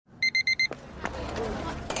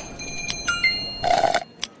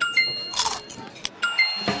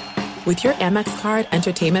With your Amex card,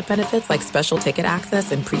 entertainment benefits like special ticket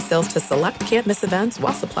access and pre-sales to select can't-miss events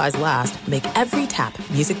while supplies last make every tap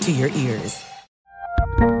music to your ears.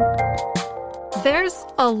 There's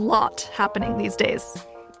a lot happening these days,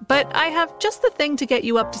 but I have just the thing to get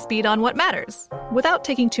you up to speed on what matters without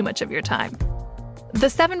taking too much of your time. The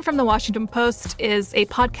 7 from the Washington Post is a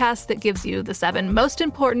podcast that gives you the 7 most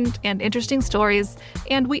important and interesting stories,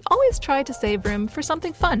 and we always try to save room for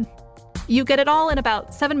something fun. You get it all in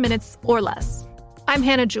about 7 minutes or less. I'm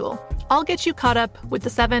Hannah Jewell. I'll get you caught up with the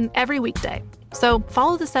 7 every weekday. So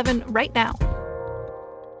follow the 7 right now.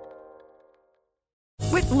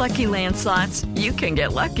 With Lucky Land Slots, you can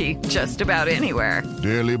get lucky just about anywhere.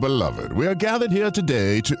 Dearly beloved, we are gathered here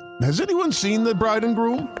today to... Has anyone seen the bride and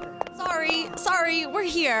groom? Sorry, we're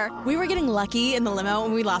here. We were getting lucky in the limo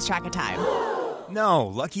and we lost track of time. No,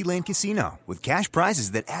 Lucky Land Casino, with cash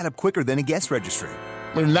prizes that add up quicker than a guest registry.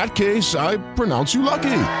 In that case, I pronounce you lucky.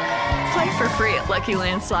 Play for free at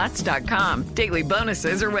LuckyLandSlots.com. Daily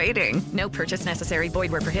bonuses are waiting. No purchase necessary.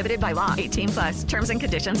 Void where prohibited by law. 18+. Terms and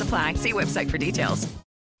conditions apply. See website for details.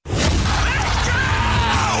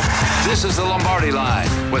 This is the Lombardi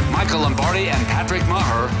Line with Michael Lombardi and Patrick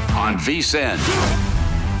Maher on VSiN.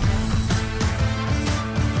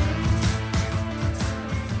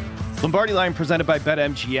 Lombardi Line presented by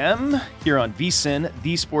BetMGM here on VSiN,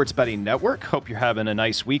 the Sports Betting Network. Hope you're having a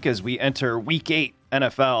nice week as we enter Week 8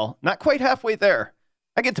 NFL. Not quite halfway there.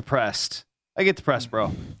 I get depressed,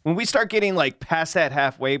 bro. When we start getting like past that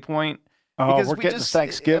halfway point. Oh, we're getting to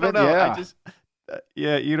Thanksgiving. I don't know.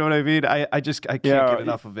 Yeah. You know what I mean? I can't get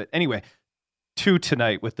enough of it. Anyway, 2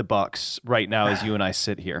 tonight with the Bucks right now as you and I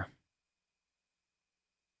sit here.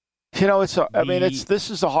 You know, this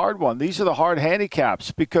is a hard one. These are the hard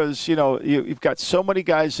handicaps because, you've got so many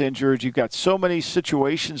guys injured. You've got so many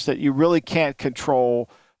situations that you really can't control.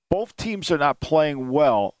 Both teams are not playing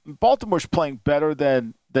well. Baltimore's playing better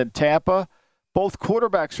than Tampa. Both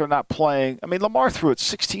quarterbacks are not playing. I mean, Lamar threw it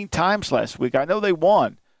 16 times last week. I know they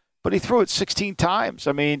won, but he threw it 16 times.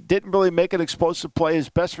 I mean, didn't really make an explosive play. His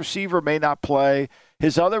best receiver may not play.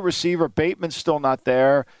 His other receiver, Bateman's still not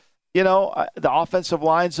there. The offensive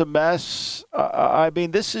line's a mess.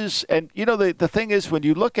 This is – and, the thing is, when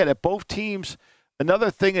you look at it, both teams, another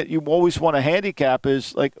thing that you always want to handicap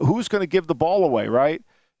is, like, who's going to give the ball away, right?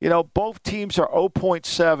 Both teams are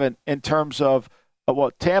 0.7 in terms of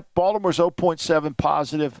Baltimore's 0.7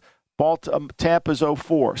 positive, Tampa's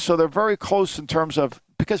 0.4. So they're very close in terms of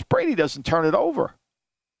 – because Brady doesn't turn it over.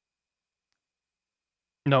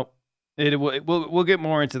 No. We'll get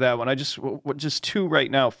more into that one. Just 2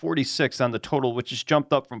 right now, 46 on the total, which has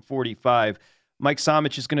jumped up from 45. Mike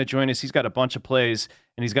Somich is going to join us. He's got a bunch of plays,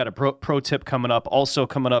 and he's got a pro tip coming up. Also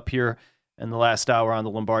coming up here in the last hour on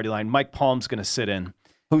the Lombardi Line, Mike Palm's going to sit in.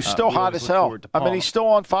 Who's still hot as hell. He's still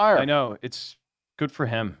on fire. I know. It's good for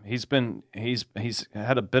him. He's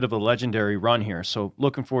had a bit of a legendary run here. So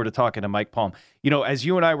looking forward to talking to Mike Palm. As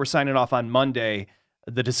you and I were signing off on Monday,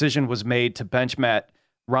 the decision was made to bench Matt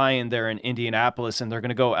Ryan there in Indianapolis, and they're going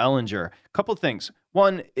to go Ellinger. A couple of things.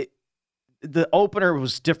 One, the opener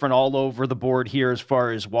was different all over the board here as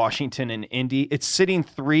far as Washington and Indy. It's sitting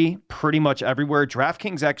 3 pretty much everywhere.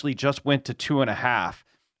 DraftKings actually just went to 2.5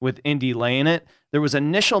 with Indy laying it. There was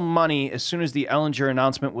initial money as soon as the Ellinger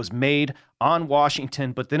announcement was made on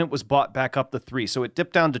Washington, but then it was bought back up to 3. So it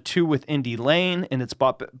dipped down to 2 with Indy laying, and it's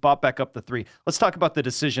bought back up to 3. Let's talk about the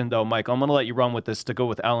decision, though, Mike. I'm going to let you run with this to go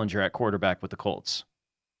with Ellinger at quarterback with the Colts.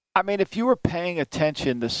 I mean, if you were paying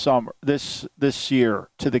attention this year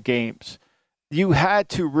to the games, you had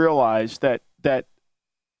to realize that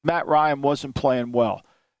Matt Ryan wasn't playing well.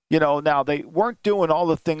 Now they weren't doing all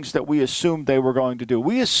the things that we assumed they were going to do.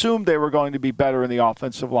 We assumed they were going to be better in the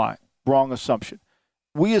offensive line. Wrong assumption.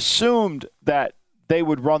 We assumed that they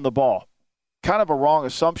would run the ball. Kind of a wrong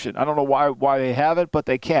assumption. I don't know why they haven't, but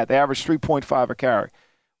they can't. They average 3.5 a carry.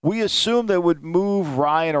 We assumed they would move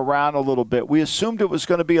Ryan around a little bit. We assumed it was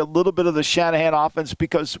going to be a little bit of the Shanahan offense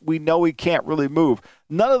because we know he can't really move.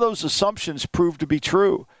 None of those assumptions proved to be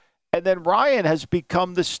true. And then Ryan has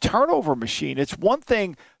become this turnover machine. It's one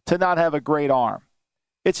thing to not have a great arm.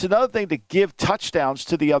 It's another thing to give touchdowns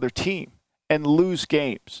to the other team and lose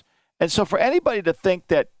games. And so for anybody to think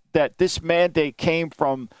that this mandate came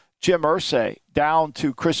from Jim Irsay down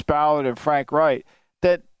to Chris Ballard and Frank Wright,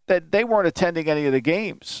 that they weren't attending any of the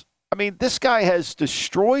games. I mean, this guy has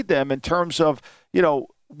destroyed them in terms of,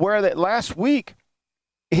 where that last week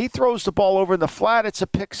he throws the ball over in the flat, it's a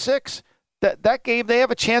pick 6. That game, they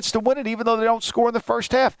have a chance to win it even though they don't score in the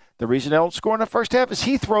first half. The reason they don't score in the first half is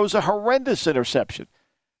he throws a horrendous interception.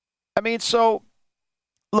 I mean, so,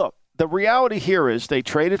 look, the reality here is they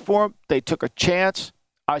traded for him. They took a chance.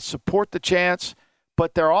 I support the chance,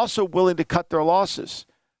 but they're also willing to cut their losses.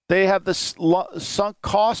 They have the sunk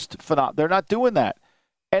cost phenomenon. They're not doing that.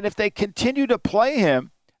 And if they continue to play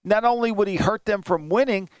him, not only would he hurt them from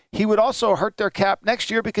winning, he would also hurt their cap next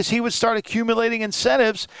year because he would start accumulating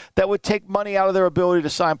incentives that would take money out of their ability to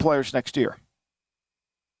sign players next year.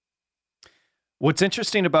 What's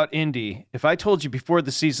interesting about Indy, if I told you before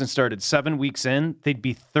the season started, 7 weeks in, they'd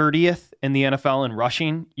be 30th in the NFL in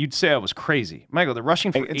rushing, you'd say I was crazy. Michael, they're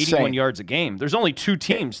rushing for 81 yards a game. There's only two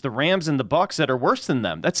teams, the Rams and the Bucs, that are worse than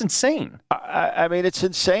them. That's insane. I mean, it's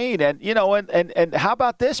insane. And, you know, and how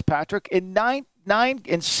about this, Patrick? In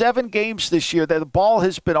 7 games this year, the ball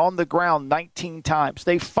has been on the ground 19 times.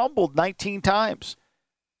 They fumbled 19 times.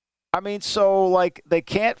 I mean, so, like, they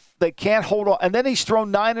can't hold on. And then he's thrown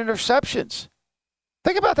 9 interceptions.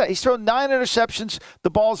 Think about that. He's thrown 9 interceptions. The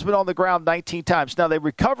ball's been on the ground 19 times. Now, they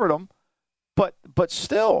recovered them, but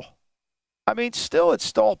still, I mean, still, it's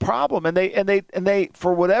still a problem. And they,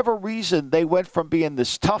 for whatever reason, they went from being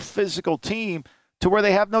this tough physical team to where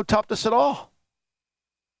they have no toughness at all.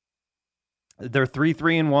 They're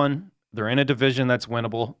 3-3-1. They're in a division that's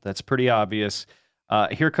winnable. That's pretty obvious.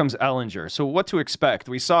 Here comes Ellinger. So what to expect?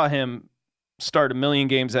 We saw him start 1 million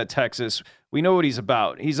games at Texas. We know what he's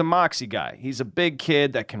about. He's a moxie guy. He's a big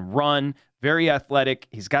kid that can run, very athletic.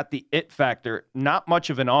 He's got the it factor, not much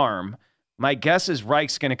of an arm. My guess is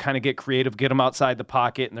Reich's going to kind of get creative, get him outside the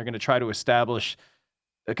pocket, and they're going to try to establish.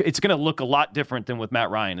 It's going to look a lot different than with Matt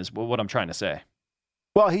Ryan is what I'm trying to say.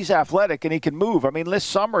 Well, he's athletic and he can move. I mean, this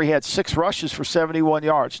summer he had 6 rushes for 71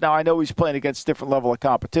 yards. Now, I know he's playing against a different level of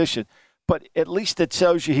competition, but at least it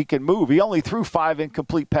tells you he can move. He only threw 5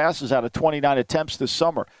 incomplete passes out of 29 attempts this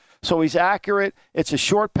summer. So he's accurate. It's a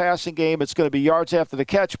short passing game. It's going to be yards after the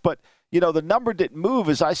catch. But, you know, the number didn't move.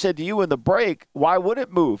 As I said to you in the break, why would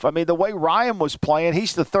it move? I mean, the way Ryan was playing,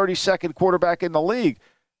 he's the 32nd quarterback in the league.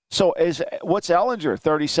 So what's Ellinger,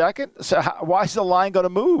 32nd? So why is the line going to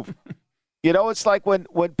move? You know, it's like when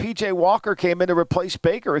P.J. Walker came in to replace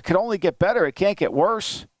Baker. It could only get better. It can't get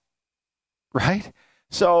worse. Right?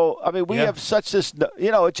 So, I mean, we have such this,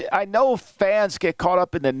 you know, I know fans get caught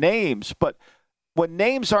up in the names, but when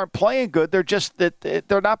names aren't playing good,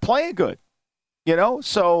 they're not playing good, you know?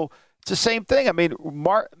 So it's the same thing. I mean,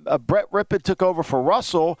 Brett Rippon took over for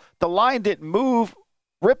Russell. The line didn't move.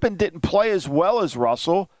 Rippon didn't play as well as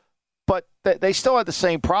Russell, but they still had the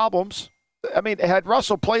same problems. I mean, had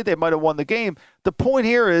Russell played, they might have won the game. The point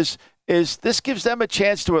here is this gives them a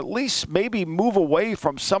chance to at least maybe move away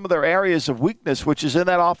from some of their areas of weakness, which is in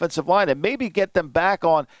that offensive line, and maybe get them back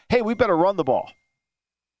on, hey, we better run the ball.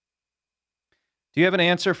 Do you have an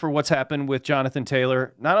answer for what's happened with Jonathan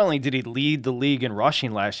Taylor? Not only did he lead the league in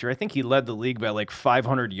rushing last year, I think he led the league by like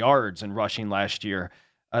 500 yards in rushing last year.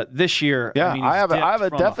 This year, yeah, I mean, I have a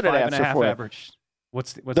definite answer for average.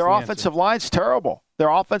 What's their offensive line's terrible. Their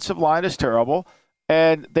offensive line is terrible,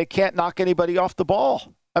 and they can't knock anybody off the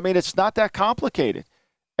ball. I mean, it's not that complicated.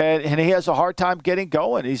 And he has a hard time getting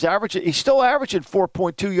going. He's still averaging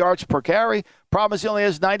 4.2 yards per carry. Problem is he only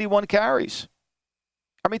has 91 carries.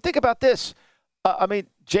 I mean, think about this.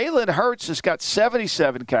 Jalen Hurts has got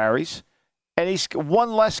 77 carries, and he's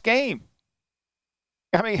one less game.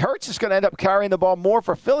 I mean, Hurts is going to end up carrying the ball more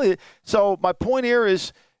for Philly. So my point here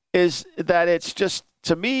is that it's just,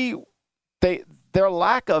 to me, their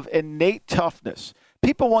lack of innate toughness.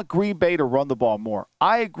 People want Green Bay to run the ball more.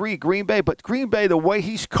 I agree, Green Bay, but Green Bay, the way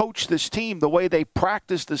he's coached this team, the way they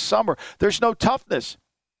practiced this summer, there's no toughness.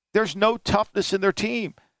 There's no toughness in their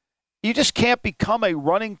team. You just can't become a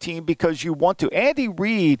running team because you want to. Andy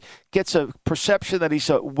Reid gets a perception that he's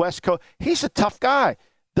a West Coast. He's a tough guy.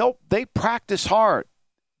 They practice hard.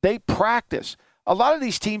 They practice. A lot of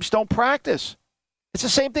these teams don't practice. It's the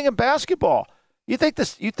same thing in basketball. You think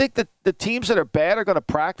that the teams that are bad are going to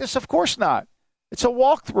practice? Of course not. It's a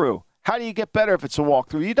walkthrough. How do you get better if it's a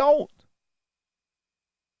walkthrough? You don't.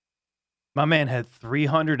 My man had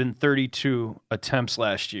 332 attempts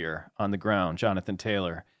last year on the ground, Jonathan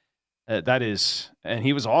Taylor. And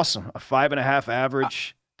he was awesome. A 5.5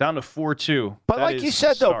 average, down to 4.2. But that, like you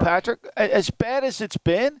said, though, Patrick, as bad as it's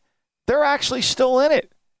been, they're actually still in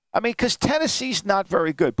it. I mean, because Tennessee's not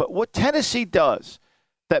very good. But what Tennessee does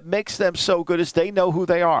that makes them so good is they know who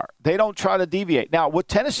they are. They don't try to deviate. Now, what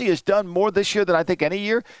Tennessee has done more this year than I think any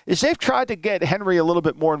year is they've tried to get Henry a little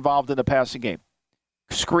bit more involved in the passing game.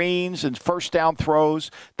 Screens and first down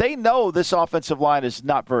throws. They know this offensive line is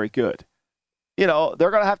not very good. You know,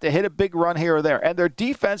 they're going to have to hit a big run here or there. And their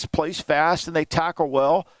defense plays fast and they tackle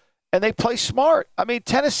well and they play smart. I mean,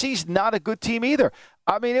 Tennessee's not a good team either.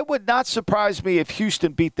 I mean, it would not surprise me if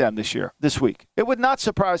Houston beat them this week. It would not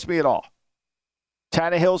surprise me at all.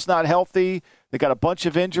 Tannehill's not healthy. They got a bunch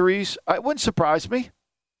of injuries. It wouldn't surprise me.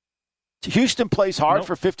 Houston plays hard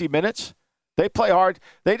for 50 minutes. They play hard.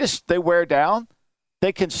 They wear down.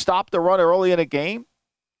 They can stop the run early in a game.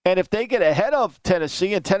 And if they get ahead of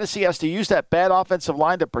Tennessee and Tennessee has to use that bad offensive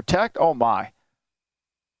line to protect, oh my.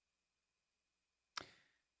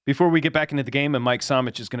 Before we get back into the game, and Mike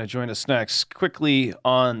Somich is going to join us next, quickly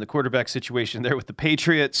on the quarterback situation there with the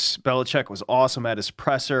Patriots. Belichick was awesome at his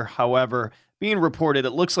presser. However, being reported, it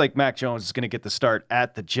looks like Mac Jones is going to get the start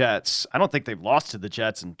at the Jets. I don't think they've lost to the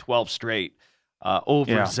Jets in 12 straight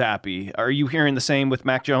over Zappe. Are you hearing the same with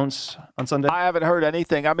Mac Jones on Sunday? I haven't heard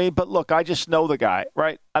anything. I mean, but look, I just know the guy,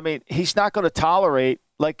 right? I mean, he's not going to tolerate,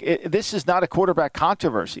 this is not a quarterback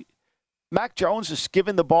controversy. Mac Jones is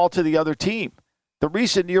giving the ball to the other team. The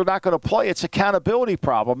reason you're not going to play, it's accountability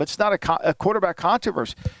problem. It's not a quarterback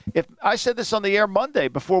controversy. If I said this on the air Monday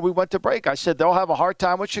before we went to break, I said they'll have a hard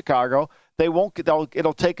time with Chicago.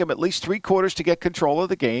 It'll take them at least 3 quarters to get control of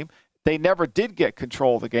the game. They never did get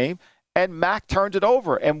control of the game, and Mac turned it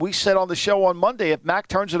over. And we said on the show on Monday, if Mac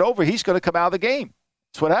turns it over, he's going to come out of the game.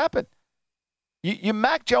 That's what happened.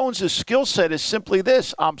 Mac Jones' skill set is simply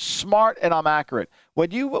this: I'm smart and I'm accurate.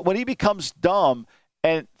 When he becomes dumb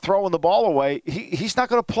and throwing the ball away, he's not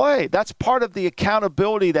going to play. That's part of the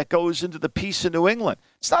accountability that goes into the piece in New England.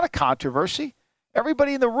 It's not a controversy.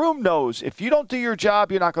 Everybody in the room knows if you don't do your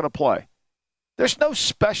job, you're not going to play. There's no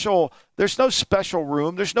special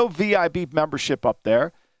room. There's no VIP membership up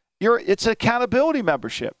there. It's an accountability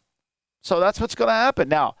membership. So that's what's going to happen.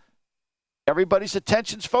 Now, everybody's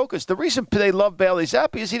attention's focused. The reason they love Bailey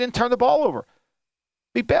Zappe is he didn't turn the ball over.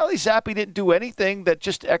 Bailey Zappe didn't do anything that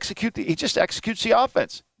just he just executes the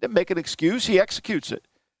offense. Didn't make an excuse. He executes it.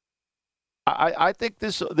 I think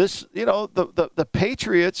the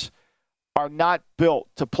Patriots are not built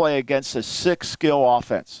to play against a 6-skill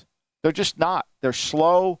offense. They're just not. They're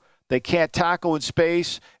slow. They can't tackle in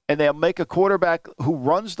space, and they'll make a quarterback who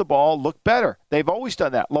runs the ball look better. They've always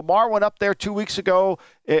done that. Lamar went up there 2 weeks ago.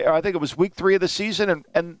 I think it was week 3 of the season,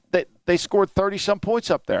 and they scored 30-some points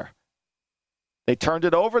up there. They turned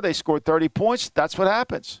it over. They scored 30 points. That's what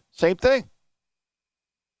happens. Same thing.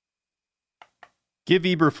 Give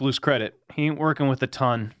Eberflus credit. He ain't working with a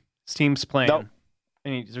ton. His team's playing. Nope.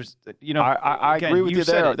 I agree with you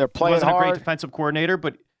there. They're playing hard. He wasn't hard. a great defensive coordinator,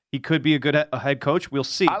 but he could be a good head coach. We'll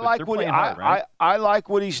see. I like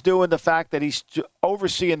what he's doing, the fact that he's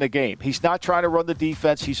overseeing the game. He's not trying to run the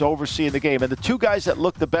defense. He's overseeing the game. And the 2 guys that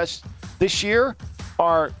look the best this year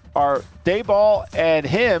are Dayball and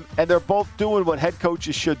him, and they're both doing what head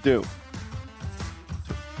coaches should do.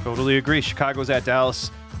 Totally agree. Chicago's at Dallas.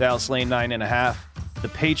 Dallas laying 9.5. The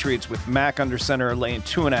Patriots with Mac under center are laying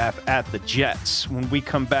 2.5 at the Jets. When we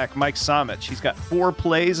come back, Mike Somich, he's got 4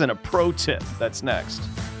 plays and a pro tip. That's next.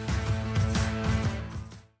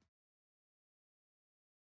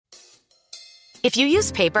 If you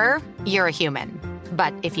use paper, you're a human.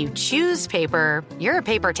 But if you choose paper, you're a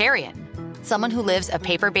papertarian. Someone who lives a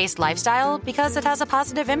paper-based lifestyle because it has a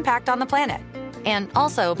positive impact on the planet. And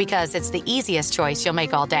also because it's the easiest choice you'll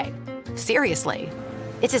make all day. Seriously.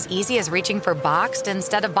 It's as easy as reaching for boxed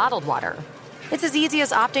instead of bottled water. It's as easy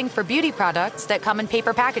as opting for beauty products that come in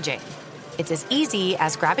paper packaging. It's as easy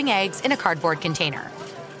as grabbing eggs in a cardboard container.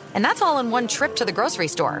 And that's all in one trip to the grocery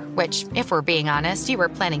store, which, if we're being honest, you were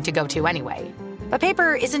planning to go to anyway. But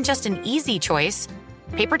paper isn't just an easy choice.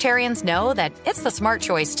 Papertarians know that it's the smart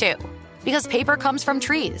choice, too. Because paper comes from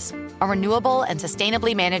trees, a renewable and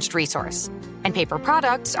sustainably managed resource. And paper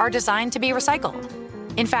products are designed to be recycled.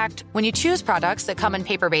 In fact, when you choose products that come in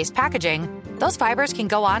paper-based packaging, those fibers can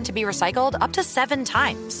go on to be recycled up to 7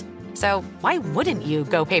 times. So why wouldn't you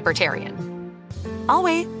go papertarian? I'll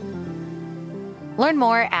wait. Learn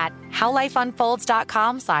more at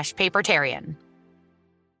howlifeunfolds.com/papertarian.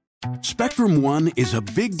 Spectrum One is a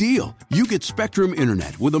big deal. You get Spectrum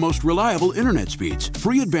Internet with the most reliable internet speeds,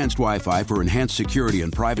 free advanced Wi-Fi for enhanced security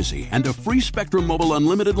and privacy, and a free Spectrum Mobile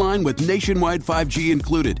Unlimited line with nationwide 5G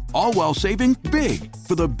included, all while saving big.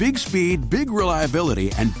 For the big speed, big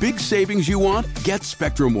reliability, and big savings you want, get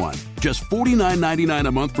Spectrum One. Just $49.99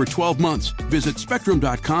 a month for 12 months. Visit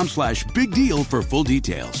spectrum.com/big deal for full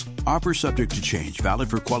details. Offer subject to change. Valid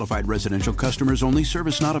for qualified residential customers only.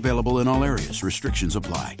 Service not available in all areas. Restrictions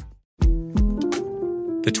apply.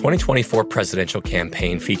 The 2024 presidential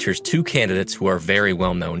campaign features 2 candidates who are very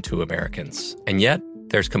well known to Americans. And yet,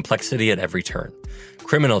 there's complexity at every turn.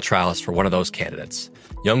 Criminal trials for one of those candidates.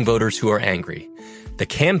 Young voters who are angry. The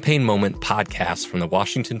Campaign Moment podcast from the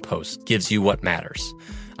Washington Post gives you what matters.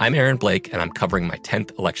 I'm Aaron Blake, and I'm covering my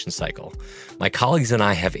 10th election cycle. My colleagues and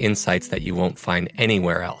I have insights that you won't find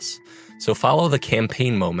anywhere else. So follow the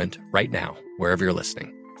campaign moment right now, wherever you're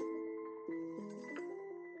listening.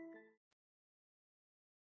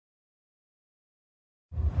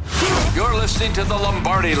 You're listening to the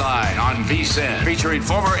Lombardi Line on VSiN, featuring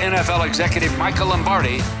former NFL executive Michael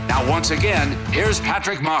Lombardi. Now, once again, here's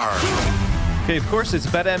Patrick Maher. Okay, of course, it's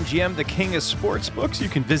BetMGM, the king of sportsbooks. You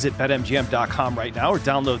can visit BetMGM.com right now or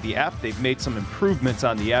download the app. They've made some improvements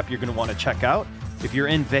on the app you're going to want to check out. If you're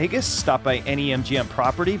in Vegas, stop by any MGM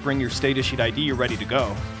property, bring your state-issued ID, you're ready to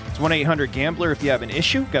go. It's 1-800-GAMBLER if you have an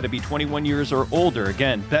issue. Got to be 21 years or older.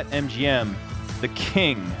 Again, BetMGM, the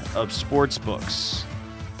king of sportsbooks.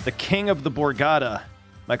 The king of the Borgata,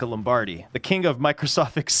 Michael Lombardi. The king of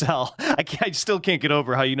Microsoft Excel. I still can't get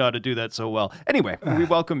over how you know how to do that so well. Anyway, we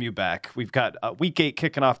welcome you back. We've got Week 8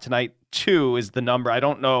 kicking off tonight. 2 is the number. I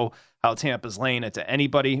don't know how Tampa's laying it to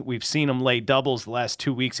anybody. We've seen them lay doubles the last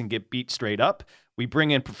 2 weeks and get beat straight up. We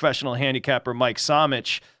bring in professional handicapper Mike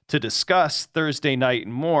Somich to discuss Thursday night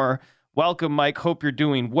and more. Welcome, Mike. Hope you're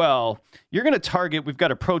doing well. You're going to target, we've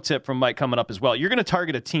got a pro tip from Mike coming up as well. You're going to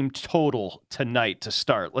target a team total tonight to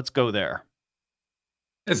start. Let's go there.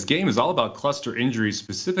 This game is all about cluster injuries,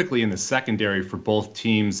 specifically in the secondary for both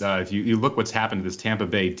teams. If you look what's happened to this Tampa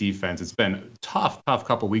Bay defense, it's been a tough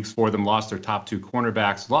couple weeks for them. Lost their top 2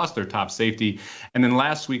 cornerbacks, lost their top safety. And then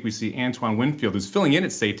last week we see Antoine Winfield, who's filling in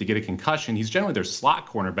at safety, get a concussion. He's generally their slot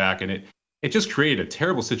cornerback, and it just created a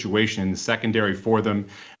terrible situation in the secondary for them.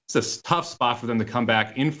 It's a tough spot for them to come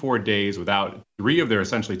back in 4 days without 3 of their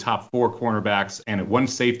essentially top 4 cornerbacks and 1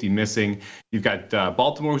 safety missing. You've got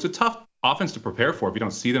Baltimore, who's a tough offense to prepare for if you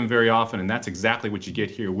don't see them very often, and that's exactly what you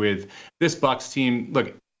get here with this Bucs team.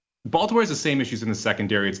 Look, Baltimore has the same issues in the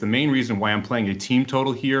secondary. It's the main reason why I'm playing a team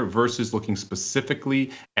total here versus looking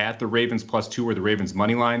specifically at the Ravens +2 or the Ravens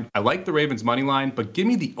money line. I like the Ravens money line, but give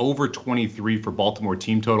me the over 23 for Baltimore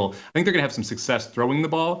team total. I think they're going to have some success throwing the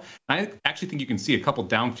ball. I actually think you can see a couple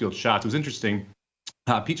downfield shots. It was interesting.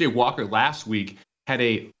 PJ Walker last week had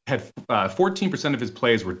 14% of his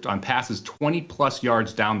plays were on passes 20 plus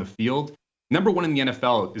yards down the field. Number 1 in the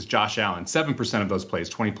NFL is Josh Allen. 7% of those plays,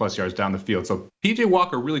 20 plus yards down the field. So PJ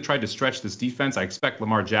Walker really tried to stretch this defense. I expect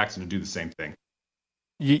Lamar Jackson to do the same thing.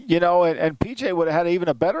 You know, and PJ would have had even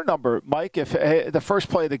a better number, Mike, if the first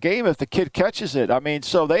play of the game, if the kid catches it. I mean,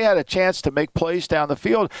 so they had a chance to make plays down the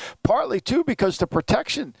field, partly, too, because the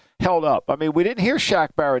protection held up. I mean, we didn't hear Shaq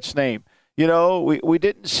Barrett's name. You know, we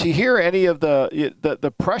didn't hear any of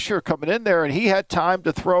the pressure coming in there, and he had time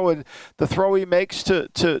to throw, and the throw he makes to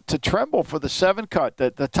Tremble for the 7 cut,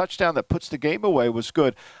 the touchdown that puts the game away was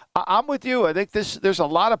good. I'm with you. I think there's a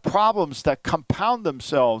lot of problems that compound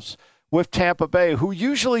themselves with Tampa Bay, who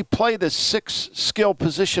usually play this 6-skill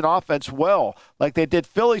position offense well, like they did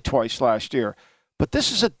Philly twice last year. But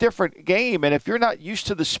this is a different game, and if you're not used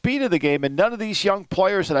to the speed of the game, and none of these young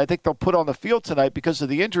players that I think they'll put on the field tonight because of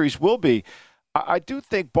the injuries will be, I do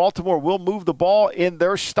think Baltimore will move the ball in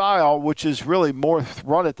their style, which is really more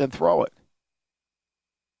run it than throw it.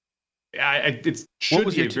 It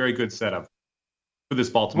should be a very good setup for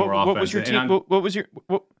this Baltimore offense. What was your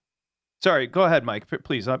team? Sorry, go ahead, Mike.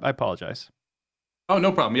 Please, I apologize. Oh, no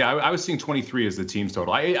problem. Yeah, I was seeing 23 as the team's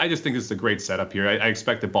total. I just think this is a great setup here. I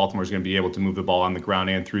expect that Baltimore's going to be able to move the ball on the ground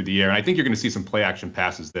and through the air. And I think you're going to see some play-action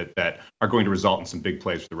passes that are going to result in some big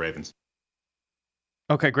plays for the Ravens.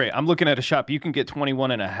 Okay, great. I'm looking at a shop. You can get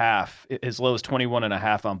 21.5, as low as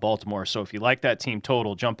 21.5 on Baltimore. So if you like that team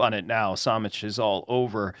total, jump on it now. Somich is all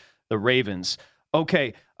over the Ravens.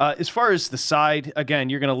 Okay, as far as the side, again,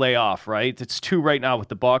 you're going to lay off, right? It's 2 right now with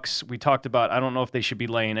the Bucs. We talked about, I don't know if they should be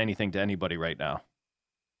laying anything to anybody right now.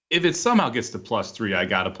 If it somehow gets to +3, I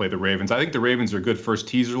got to play the Ravens. I think the Ravens are a good first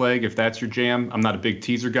teaser leg if that's your jam. I'm not a big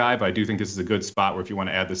teaser guy, but I do think this is a good spot where if you want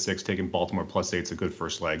to add the 6, taking Baltimore +8 is a good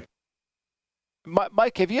first leg.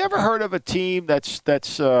 Mike, have you ever heard of a team that's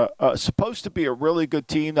supposed to be a really good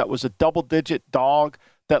team that was a double-digit dog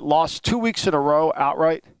that lost 2 weeks in a row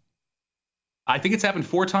outright? I think it's happened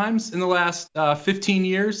 4 times in the last 15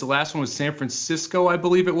 years. The last one was San Francisco, I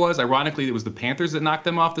believe it was. Ironically, it was the Panthers that knocked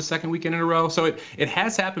them off the second weekend in a row. So it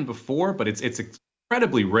has happened before, but it's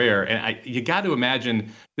incredibly rare. And you got to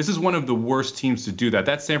imagine this is one of the worst teams to do that.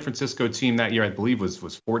 That San Francisco team that year, I believe, was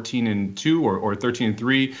 14-2 or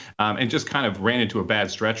 13-3, and just kind of ran into a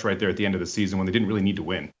bad stretch right there at the end of the season when they didn't really need to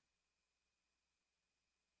win.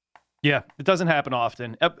 Yeah, it doesn't happen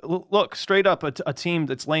often. Look, straight up, a team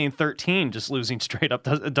that's laying 13 just losing straight up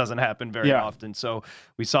doesn't happen very often. So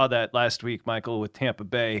we saw that last week, Michael, with Tampa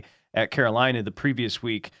Bay at Carolina the previous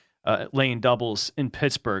week, laying doubles in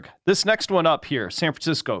Pittsburgh. This next one up here, San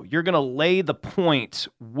Francisco, you're going to lay the point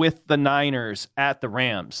with the Niners at the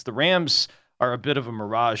Rams. The Rams are a bit of a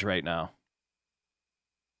mirage right now.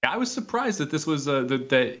 I was surprised that this was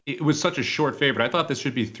that it was such a short favorite. I thought this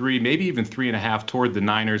should be 3, maybe even 3.5 toward the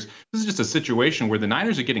Niners. This is just a situation where the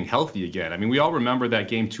Niners are getting healthy again. I mean, we all remember that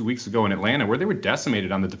game 2 weeks ago in Atlanta where they were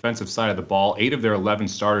decimated on the defensive side of the ball. 8 of their 11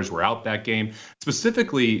 starters were out that game.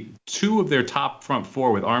 Specifically, 2 of their top front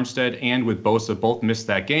 4 with Armstead and with Bosa both missed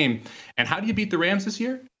that game. And how do you beat the Rams this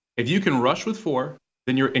year? If you can rush with 4,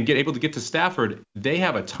 then you're and get able to get to Stafford, they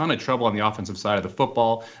have a ton of trouble on the offensive side of the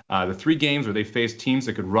football. The 3 games where they faced teams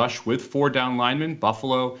that could rush with 4 down linemen,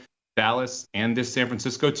 Buffalo, Dallas, and this San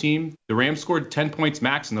Francisco team, the Rams scored 10 points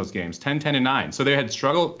max in those games, 10, 10, and 9. So they had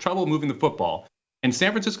trouble moving the football. And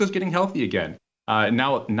San Francisco's getting healthy again.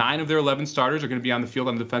 Now 9 of their 11 starters are going to be on the field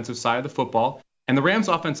on the defensive side of the football. And the Rams'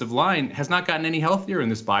 offensive line has not gotten any healthier in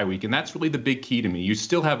this bye week, and that's really the big key to me. You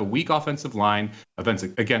still have a weak offensive line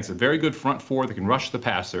against a very good front 4 that can rush the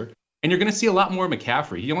passer, and you're going to see a lot more of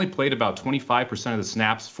McCaffrey. He only played about 25% of the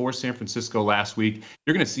snaps for San Francisco last week.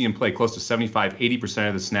 You're going to see him play close to 75, 80%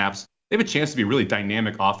 of the snaps. They have a chance to be a really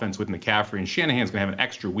dynamic offense with McCaffrey, and Shanahan's going to have an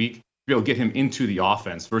extra week to be able to get him into the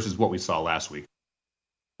offense versus what we saw last week.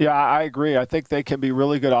 Yeah, I agree. I think they can be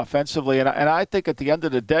really good offensively. And I think at the end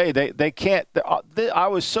of the day, they can't. I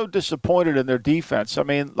was so disappointed in their defense. I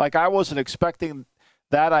mean, like I wasn't expecting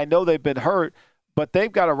that. I know they've been hurt, but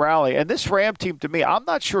they've got to rally. And this Ram team, to me, I'm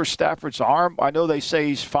not sure Stafford's arm. I know they say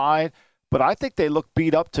he's fine, but I think they look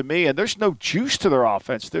beat up to me. And there's no juice to their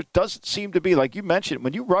offense. There doesn't seem to be, like you mentioned,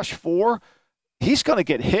 when you rush 4, he's going to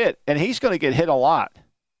get hit, and he's going to get hit a lot.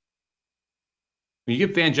 You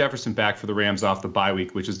get Van Jefferson back for the Rams off the bye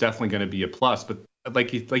week, which is definitely going to be a plus. But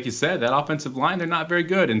like you said, that offensive line, they're not very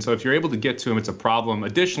good. And so if you're able to get to him, it's a problem.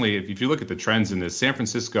 Additionally, if you look at the trends in this, San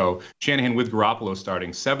Francisco, Shanahan with Garoppolo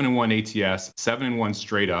starting, 7-1 ATS, 7-1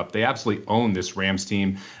 straight up. They absolutely own this Rams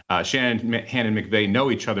team. Shanahan and McVay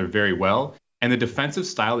know each other very well. And the defensive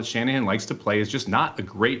style that Shanahan likes to play is just not a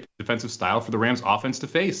great defensive style for the Rams offense to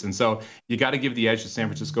face. And so you got to give the edge to San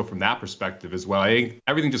Francisco from that perspective as well. I think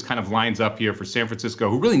everything just kind of lines up here for San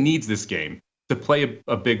Francisco, who really needs this game to play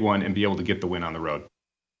a big one and be able to get the win on the road.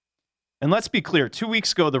 And let's be clear, 2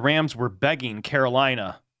 weeks ago, the Rams were begging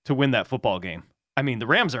Carolina to win that football game. I mean, the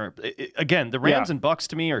Rams are, again, the Rams and Bucs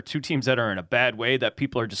to me are 2 teams that are in a bad way that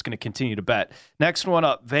people are just going to continue to bet. Next one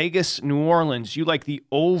up, Vegas, New Orleans. You like the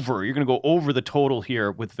over. You're going to go over the total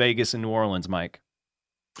here with Vegas and New Orleans, Mike.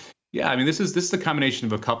 Yeah, I mean, this is the combination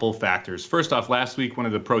of a couple factors. First off, last week, one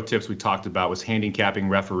of the pro tips we talked about was handicapping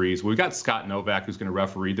referees. We've got Scott Novak, who's going to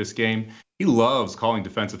referee this game. He loves calling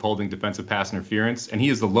defensive holding, defensive pass interference, and he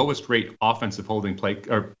is the lowest rate offensive holding play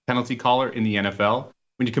or penalty caller in the NFL.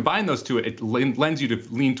 When you combine those two, it lends you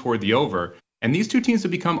to lean toward the over. And these 2 teams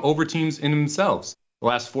have become over teams in themselves. The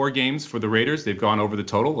last 4 games for the Raiders, they've gone over the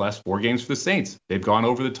total. The last 4 games for the Saints, they've gone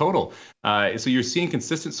over the total. So you're seeing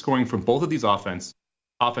consistent scoring from both of these offenses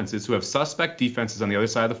who have suspect defenses on the other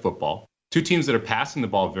side of the football, 2 teams that are passing the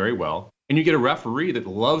ball very well, and you get a referee that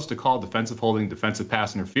loves to call defensive holding, defensive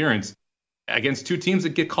pass interference against 2 teams that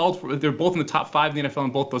get called for. They're both in the top 5 in the NFL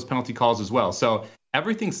in both those penalty calls as well. So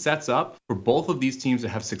everything sets up for both of these teams to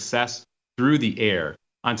have success through the air.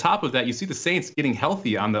 On top of that, you see the Saints getting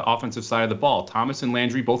healthy on the offensive side of the ball. Thomas and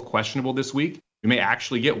Landry both questionable this week. You may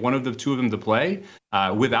actually get one of the 2 of them to play.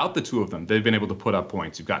 Without the 2 of them, they've been able to put up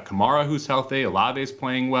points. You've got Kamara, who's healthy. Olave's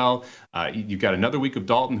playing well. You've got another week of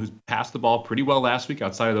Dalton, who's passed the ball pretty well last week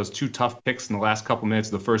outside of those 2 tough picks in the last couple minutes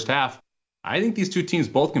of the first half. I think these 2 teams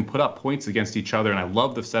both can put up points against each other, and I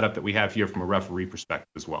love the setup that we have here from a referee perspective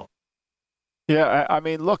as well. Yeah, I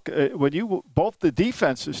mean, look, when both the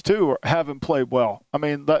defenses, too, haven't played well. I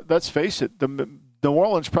mean, let's face it, New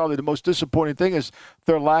Orleans, probably the most disappointing thing is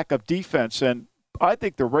their lack of defense. And I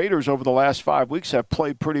think the Raiders over the last 5 weeks have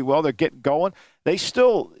played pretty well. They're getting going.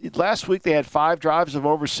 Last week they had 5 drives of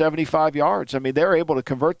over 75 yards. I mean, they're able to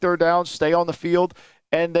convert their downs, stay on the field,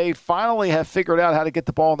 and they finally have figured out how to get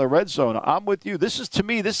the ball in the red zone. I'm with you. To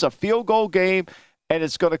me, this is a field goal game, and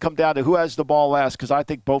it's going to come down to who has the ball last because I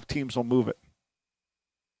think both teams will move it.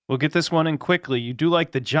 We'll get this one in quickly. You do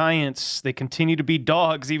like the Giants. They continue to be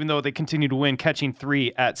dogs, even though they continue to win, catching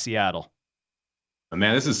 3 at Seattle.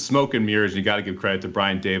 Man, this is smoke and mirrors. You got to give credit to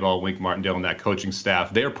Brian Daboll, Wink Martindale, and that coaching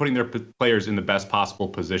staff. They are putting their players in the best possible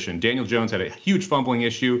position. Daniel Jones had a huge fumbling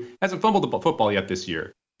issue. Hasn't fumbled the football yet this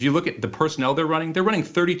year. If you look at the personnel they're running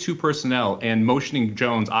 32 personnel and motioning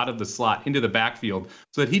Jones out of the slot into the backfield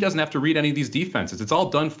so that he doesn't have to read any of these defenses. It's all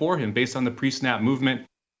done for him based on the pre-snap movement.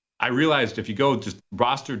 I realized if you go just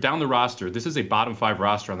down the roster, this is a bottom 5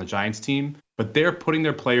 roster on the Giants team, but they're putting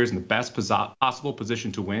their players in the best possible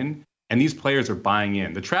position to win, and these players are buying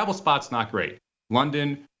in. The travel spot's not great.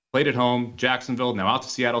 London, played at home, Jacksonville, now out to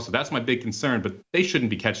Seattle. So that's my big concern, but they shouldn't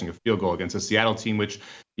be catching a field goal against a Seattle team, which,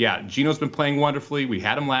 yeah, Geno's been playing wonderfully. We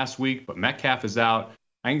had him last week, but Metcalf is out.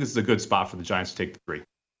 I think this is a good spot for the Giants to take the 3.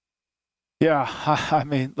 Yeah, I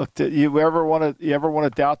mean, look, you ever want to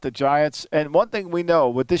doubt the Giants? And one thing we know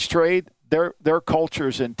with this trade, their culture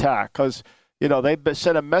is intact because, they've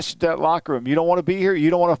sent a message to that locker room. You don't want to be here. You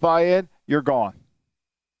don't want to buy in. You're gone.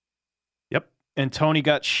 Yep. And Tony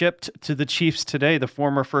got shipped to the Chiefs today, the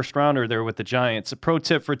former first rounder there with the Giants. A pro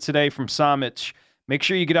tip for today from Samich: make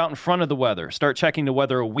sure you get out in front of the weather. Start checking the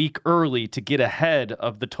weather a week early to get ahead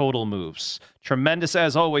of the total moves. Tremendous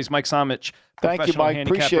as always, Mike Samich. Thank you, Mike.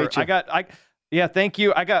 Appreciate you. Thank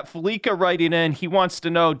you. I got Falika writing in. He wants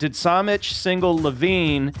to know, did Samich single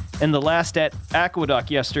Levine in the last at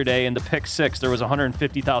Aqueduct yesterday in the pick 6? There was a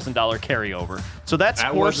 $150,000 carryover. So that's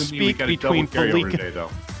horse speak between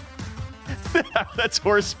Falika. That's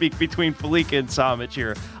horse speak between Falika and Samich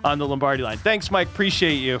here on the Lombardi line. Thanks, Mike.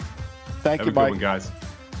 Appreciate you. Thank you, Have a good Mike. one, guys.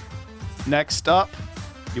 Next up,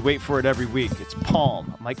 you wait for it every week. It's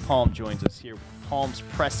Palm. Mike Palm joins us here with Palm's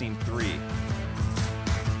Pressing 3.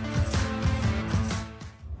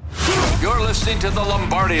 You're listening to the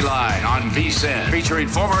Lombardi Line on VSiN, featuring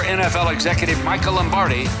former NFL executive Michael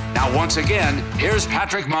Lombardi. Now, once again, here's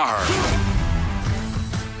Patrick Maher.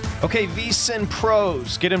 Okay, VSiN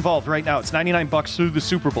Pros, get involved right now. It's $99 through the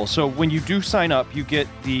Super Bowl. So when you do sign up, you get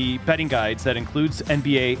the betting guides that includes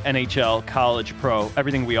NBA, NHL, college, pro,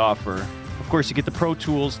 everything we offer. Of course, you get the Pro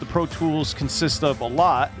Tools. The Pro Tools consist of a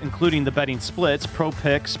lot, including the betting splits, pro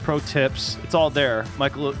picks, pro tips. It's all there.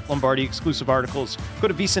 Michael Lombardi exclusive articles. Go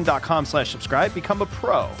to vsin.com/subscribe. Become a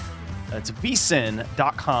pro. That's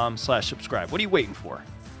vsin.com/subscribe. What are you waiting for?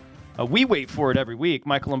 We wait for it every week.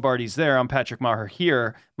 Michael Lombardi's there. I'm Patrick Maher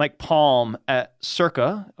here. Mike Palm at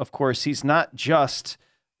Circa. Of course, he's not just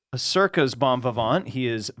a Circa's bon vivant. He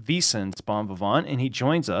is VSiN's bon vivant, and he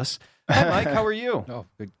joins us. Hi, Mike. How are you? Oh,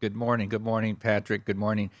 good morning. Good morning, Patrick. Good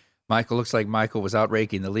morning. Michael, looks like Michael was out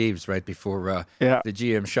raking the leaves right before the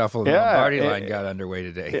GM shuffle and the Lombardi line got underway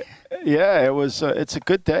today. Yeah, it was. It's a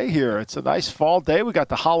good day here. It's a nice fall day. We got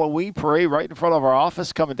the Halloween parade right in front of our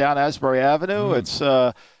office coming down Asbury Avenue. It's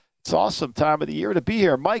awesome time of the year to be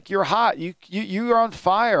here. Mike, you're hot. You're on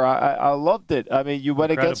fire. I loved it. I mean, you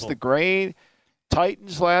went against the grain.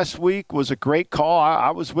 Titans last week was a great call.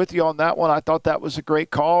 I was with you on that one. I thought that was a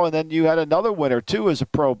great call. And then you had another winner, too, as a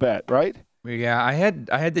pro bet, right? Yeah, I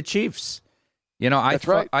had the Chiefs.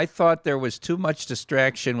 I thought there was too much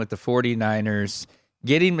distraction with the 49ers.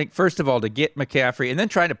 First of all, to get McCaffrey and then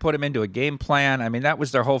trying to put him into a game plan. I mean, that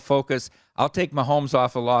was their whole focus. I'll take Mahomes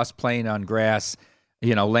off a loss playing on grass,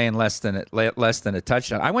 laying less than a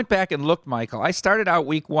touchdown. I went back and looked, Michael. I started out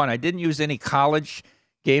week 1. I didn't use any college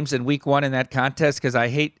games in week 1 in that contest because I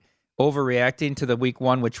hate overreacting to the week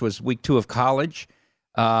 1, which was week 2 of college.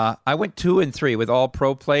 I went 2 and 3 with all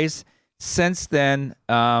pro plays. Since then,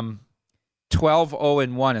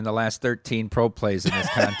 12-0-1 in the last 13 pro plays in this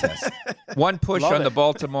contest. One push on the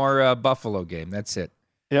Baltimore Buffalo game. That's it.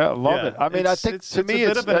 Yeah, love it. I mean, I think to me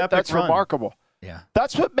that's remarkable. Yeah.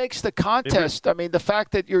 That's what makes the contest. I mean, the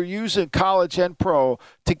fact that you're using college and pro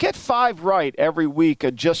to get 5 right every week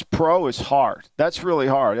and just pro is hard. That's really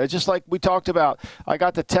hard. It's just like we talked about. I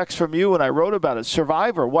got the text from you and I wrote about it.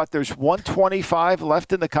 Survivor, there's 125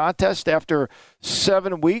 left in the contest after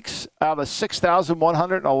 7 weeks out of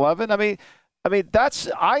 6,111. I mean, I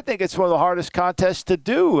think it's one of the hardest contests to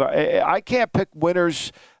do. I can't pick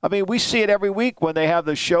winners. I mean, we see it every week when they have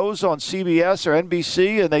the shows on CBS or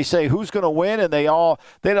NBC, and they say who's going to win, and they don't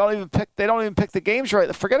even pick the games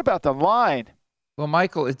right. Forget about the line. Well,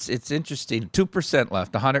 Michael, it's interesting. 2%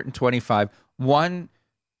 left, 125. One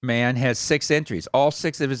man has 6 entries. All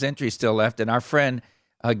 6 of his entries still left, and our friend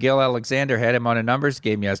Gil Alexander had him on a numbers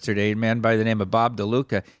game yesterday. A man by the name of Bob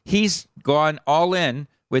DeLuca. He's gone all in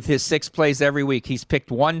with his 6 plays every week. He's picked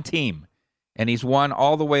one team, and he's won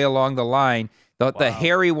all the way along the line. The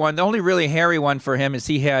hairy one, the only really hairy one for him is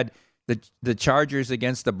he had the Chargers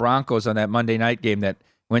against the Broncos on that Monday night game that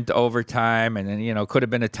went to overtime and then, could have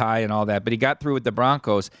been a tie and all that. But he got through with the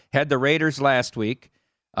Broncos, had the Raiders last week.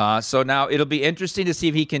 So now it'll be interesting to see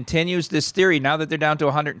if he continues this theory now that they're down to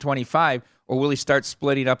 125, or will he start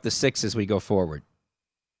splitting up the 6 as we go forward?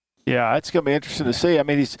 Yeah, it's going to be interesting to see. I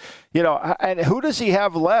mean, he's, and who does he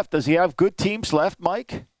have left? Does he have good teams left,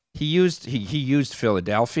 Mike? He used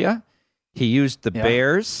Philadelphia. He used the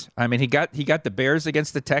Bears. I mean, he got the Bears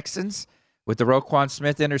against the Texans with the Roquan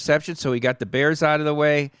Smith interception, so he got the Bears out of the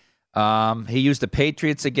way. He used the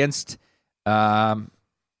Patriots against.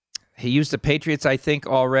 He used the Patriots, I think,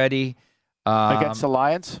 already. Against the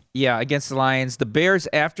Lions? Yeah, against the Lions. The Bears,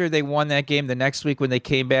 after they won that game, the next week when they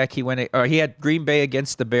came back, he had Green Bay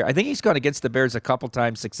against the Bears. I think he's gone against the Bears a couple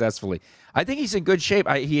times successfully. I think he's in good shape.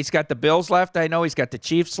 He's got the Bills left, I know. He's got the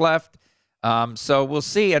Chiefs left. So we'll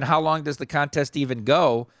see. And how long does the contest even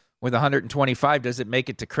go with 125? Does it make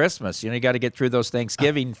it to Christmas? You got to get through those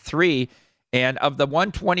Thanksgiving 3. And of the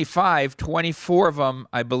 125, 24 of them,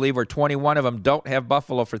 I believe, or 21 of them don't have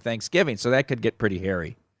Buffalo for Thanksgiving. So that could get pretty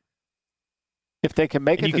hairy. If they can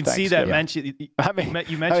make and it, you can see that mentioned. You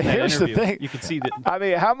mentioned that here's interview. The thing. You can see that. I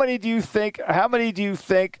mean, how many do you think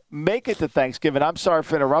make it to Thanksgiving? I'm sorry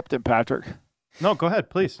for interrupting, Patrick. No, go ahead,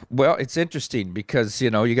 please. Well, it's interesting because you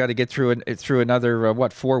got to get through another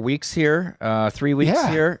 4 weeks here, 3 weeks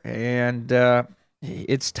here, and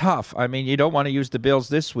it's tough. I mean, you don't want to use the Bills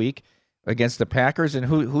this week against the Packers, and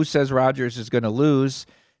who says Rodgers is going to lose?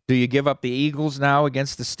 Do you give up the Eagles now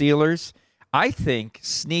against the Steelers? I think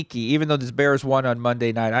sneaky, even though the Bears won on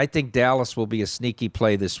Monday night, I think Dallas will be a sneaky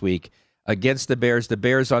play this week against the Bears. The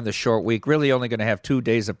Bears on the short week, really only going to have 2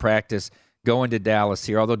 days of practice going to Dallas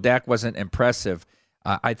here. Although Dak wasn't impressive,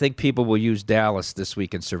 I think people will use Dallas this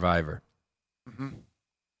week in Survivor. Mm-hmm.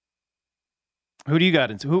 Who do you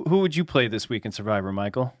got? Who would you play this week in Survivor,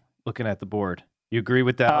 Michael? Looking at the board. You agree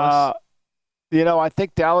with Dallas? I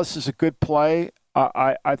think Dallas is a good play.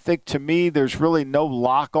 I think, to me, there's really no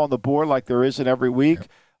lock on the board like there is in every week. Yeah.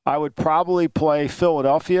 I would probably play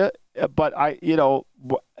Philadelphia, but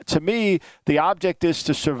to me, the object is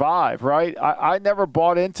to survive, right? I never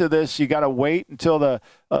bought into this. You got to wait until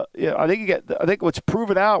I think what's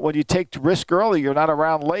proven out when you take risk early, you're not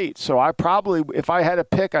around late. So I probably, if I had to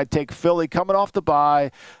pick, I'd take Philly coming off the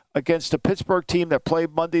bye against a Pittsburgh team that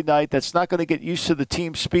played Monday night. That's not going to get used to the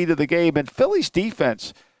team speed of the game. And Philly's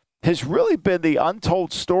defense has really been the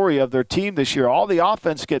untold story of their team this year. All the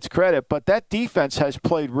offense gets credit, but that defense has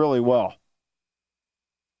played really well.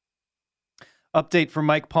 Update from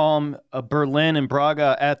Mike Palm, Berlin and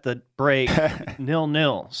Braga at the break,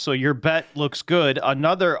 0-0. So your bet looks good.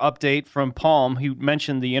 Another update from Palm, who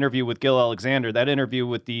mentioned the interview with Gil Alexander, that interview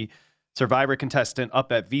with the Survivor contestant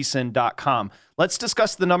up at vsin.com. Let's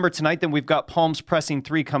discuss the number tonight. Then we've got Palm's Pressing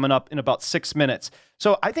 3 coming up in about 6 minutes.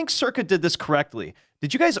 So I think Circa did this correctly.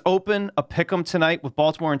 Did you guys open a pick'em tonight with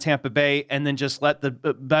Baltimore and Tampa Bay and then just let the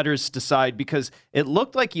bettors decide? Because it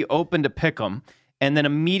looked like you opened a pick'em and then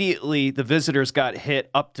immediately the visitors got hit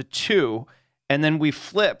up to 2, and then we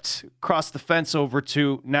flipped across the fence over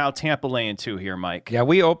to now Tampa laying 2 here, Mike. Yeah,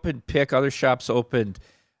 we opened pick. Other shops opened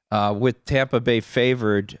with Tampa Bay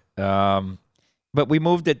favored, but we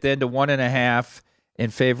moved it then to 1.5 in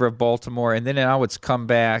favor of Baltimore, and then now it's come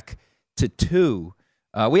back to 2.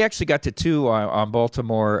 We actually got to 2 on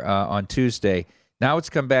Baltimore on Tuesday. Now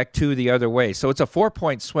it's come back 2 the other way. So it's a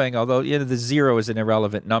 4-point swing, although the 0 is an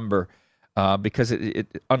irrelevant number because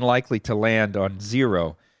it's unlikely to land on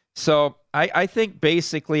 0. So I think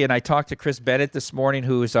basically, and I talked to Chris Bennett this morning,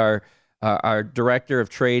 who is our director of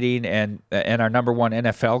trading and our number one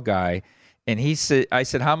NFL guy, and I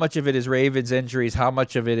said, how much of it is Ravens injuries? How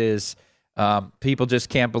much of it is people just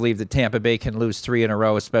can't believe that Tampa Bay can lose 3 in a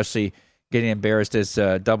row, especially getting embarrassed as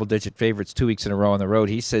double-digit favorites 2 weeks in a row on the road.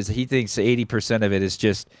 He says he thinks 80% of it is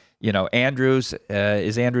just, Andrews.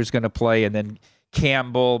 Is Andrews going to play? And then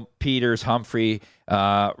Campbell, Peters, Humphrey,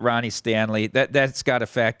 Ronnie Stanley. That's got to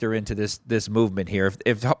factor into this movement here.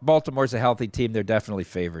 If Baltimore's a healthy team, they're definitely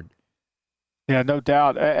favored. Yeah, no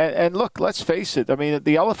doubt. And look, let's face it. I mean,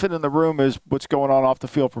 the elephant in the room is what's going on off the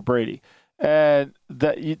field for Brady. And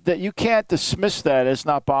that you can't dismiss that as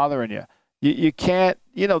not bothering you. You can't,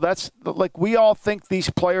 that's like we all think these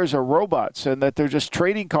players are robots and that they're just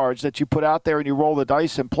trading cards that you put out there and you roll the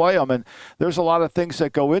dice and play them. And there's a lot of things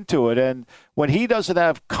that go into it. And when he doesn't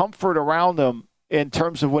have comfort around him in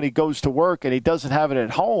terms of when he goes to work and he doesn't have it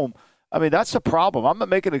at home, I mean, that's a problem. I'm not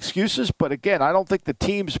making excuses, but again, I don't think the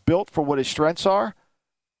team's built for what his strengths are.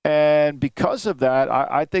 And because of that,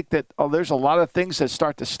 I think that there's a lot of things that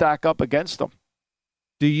start to stack up against him.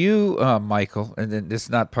 Do you, Michael, and then this is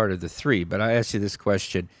not part of the 3, but I ask you this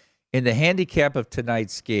question. In the handicap of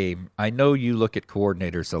tonight's game, I know you look at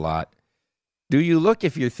coordinators a lot. Do you look,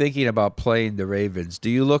 if you're thinking about playing the Ravens,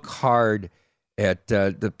 do you look hard at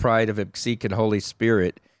the pride of Zeke and Holy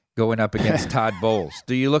Spirit going up against Todd Bowles?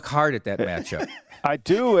 Do you look hard at that matchup? I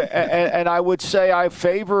do, and I would say I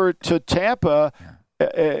favor to Tampa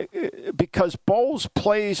because Bowles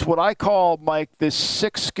plays what I call, Mike, this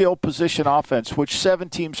 6-skill position offense, which 7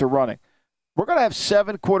 teams are running. We're going to have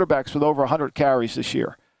 7 quarterbacks with over 100 carries this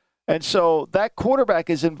year. And so that quarterback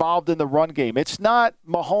is involved in the run game. It's not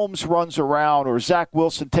Mahomes runs around or Zach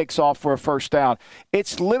Wilson takes off for a first down.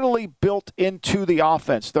 It's literally built into the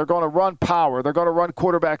offense. They're going to run power. They're going to run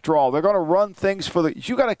quarterback draw. They're going to run things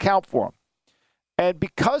you got to account for them. And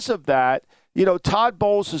because of that, Todd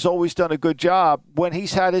Bowles has always done a good job when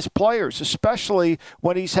he's had his players, especially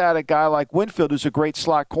when he's had a guy like Winfield who's a great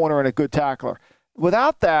slot corner and a good tackler.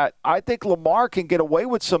 Without that, I think Lamar can get away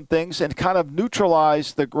with some things and kind of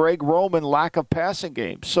neutralize the Greg Roman lack of passing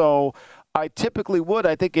game. So I typically would.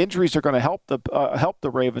 I think injuries are going to help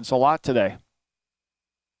the Ravens a lot today.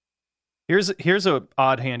 Here's a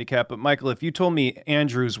odd handicap, but Michael, if you told me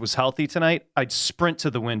Andrews was healthy tonight, I'd sprint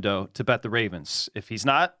to the window to bet the Ravens. If he's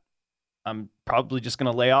not, I'm probably just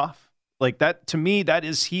going to lay off. Like that, to me,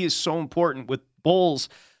 he is so important with Bowles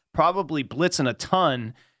probably blitzing a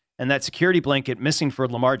ton. And that security blanket missing for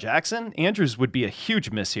Lamar Jackson, Andrews would be a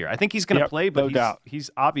huge miss here. I think he's going to play, but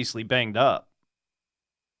he's obviously banged up.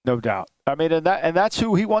 No doubt. I mean, and that's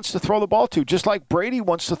who he wants to throw the ball to, just like Brady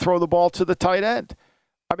wants to throw the ball to the tight end.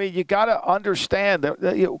 I mean, you got to understand that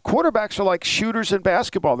quarterbacks are like shooters in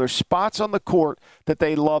basketball. There's spots on the court that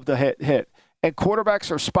they love to hit. And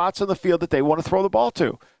quarterbacks are spots on the field that they want to throw the ball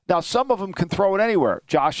to. Now, some of them can throw it anywhere,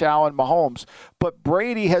 Josh Allen, Mahomes. But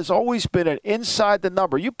Brady has always been an inside the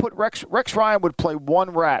number. You put Rex Ryan would play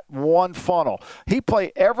one rat, one funnel. He'd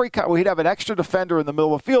play he'd have an extra defender in the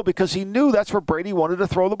middle of the field because he knew that's where Brady wanted to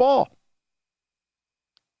throw the ball.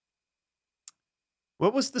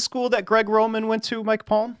 What was the school that Greg Roman went to, Mike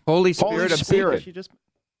Palm? Holy Spirit.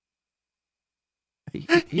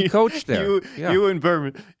 He coached there. You and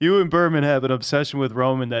Berman have an obsession with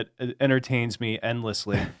Roman that entertains me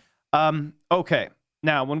endlessly. Okay,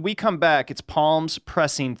 now when we come back, it's Palms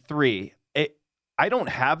pressing 3. I don't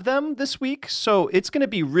have them this week, so it's going to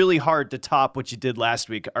be really hard to top what you did last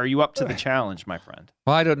week. Are you up to the challenge, my friend?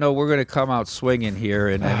 Well, I don't know. We're going to come out swinging here,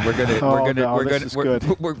 and we're going to go on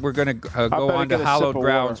to hallowed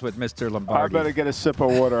grounds with Mr. Lombardi. I better get a sip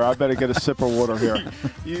of water. Here.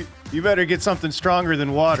 You better get something stronger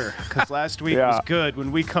than water, because last week was good.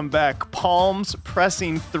 When we come back, Palms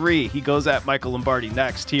pressing 3. He goes at Michael Lombardi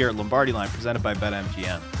next here, Lombardi Line, presented by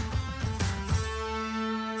BetMGM.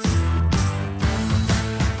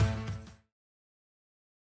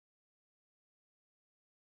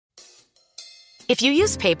 If you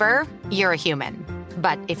use paper, you're a human.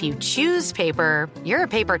 But if you choose paper, you're a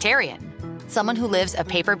papertarian. Someone who lives a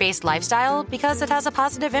paper-based lifestyle because it has a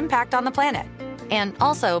positive impact on the planet. And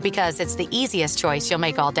also because it's the easiest choice you'll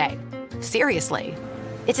make all day. Seriously.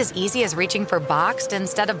 It's as easy as reaching for boxed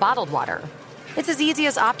instead of bottled water. It's as easy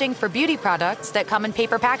as opting for beauty products that come in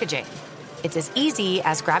paper packaging. It's as easy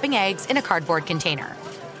as grabbing eggs in a cardboard container.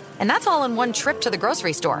 And that's all in one trip to the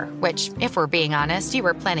grocery store, which, if we're being honest, you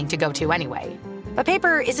were planning to go to anyway. But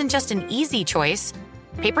paper isn't just an easy choice.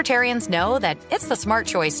 Papertarians know that it's the smart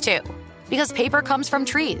choice, too. Because paper comes from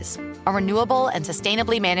trees, a renewable and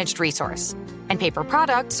sustainably managed resource. And paper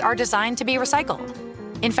products are designed to be recycled.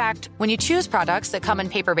 In fact, when you choose products that come in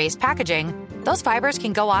paper-based packaging, those fibers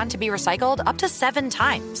can go on to be recycled up to 7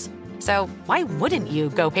 times. So why wouldn't you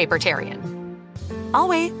go papertarian? I'll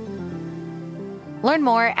wait. Learn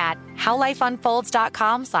more at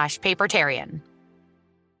howlifeunfolds.com/papertarian.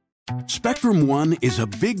 Spectrum One is a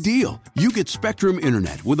big deal. You get Spectrum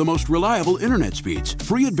Internet with the most reliable internet speeds,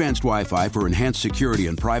 free advanced Wi-Fi for enhanced security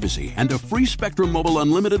and privacy, and a free Spectrum Mobile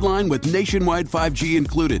Unlimited line with nationwide 5G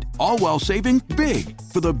included, all while saving big.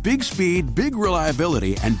 For the big speed, big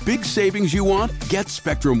reliability, and big savings you want, get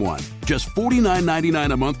Spectrum One. Just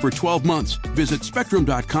 $49.99 a month for 12 months. Visit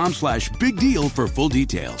spectrum.com/big deal for full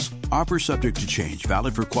details. Offer subject to change.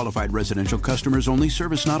 Valid for qualified residential customers only.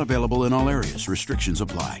 Service not available in all areas. Restrictions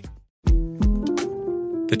apply.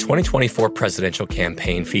 The 2024 presidential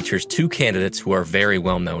campaign features 2 candidates who are very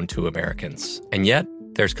well known to Americans. And yet,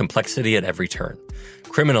 there's complexity at every turn.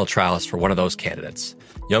 Criminal trials for one of those candidates.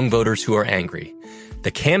 Young voters who are angry.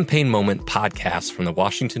 The Campaign Moment podcast from the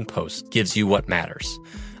Washington Post gives you what matters.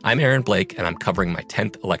 I'm Aaron Blake, and I'm covering my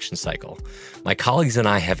 10th election cycle. My colleagues and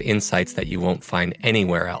I have insights that you won't find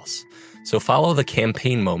anywhere else. So follow the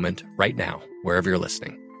Campaign Moment right now, wherever you're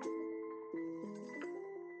listening.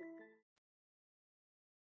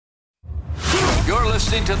 You're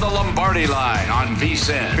listening to the Lombardi Line on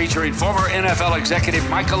VSiN, featuring former NFL executive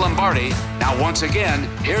Michael Lombardi. Now, once again,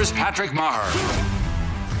 here's Patrick Maher.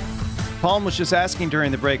 Palm was just asking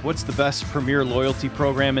during the break, what's the best premier loyalty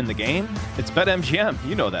program in the game? It's BetMGM.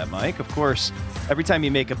 You know that, Mike. Of course, every time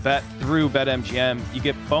you make a bet through BetMGM, you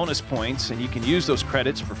get bonus points, and you can use those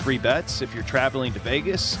credits for free bets if you're traveling to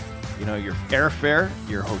Vegas. You know, your airfare,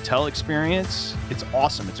 your hotel experience. It's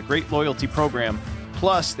awesome. It's a great loyalty program.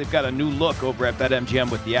 Plus, they've got a new look over at BetMGM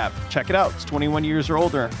with the app. Check it out. It's 21 years or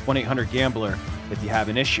older. 1-800-GAMBLER if you have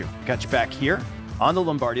an issue. Got you back here on the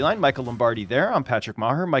Lombardi line. Michael Lombardi there. I'm Patrick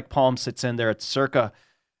Maher. Mike Palm sits in there at Circa,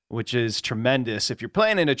 which is tremendous. If you're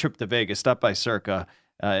planning a trip to Vegas, stop by Circa.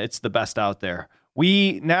 It's the best out there.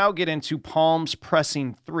 We now get into Palm's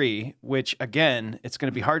Pressing 3, which, again, it's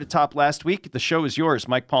going to be hard to top last week. The show is yours.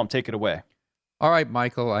 Mike Palm, take it away. All right,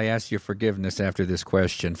 Michael, I ask your forgiveness after this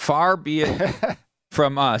question. Far be it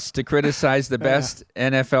from us to criticize the best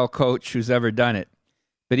NFL coach who's ever done it,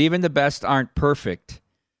 but even the best aren't perfect.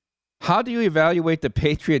 How do you evaluate the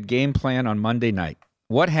Patriot game plan on Monday night?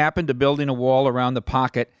 What happened to building a wall around the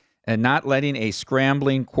pocket and not letting a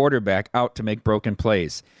scrambling quarterback out to make broken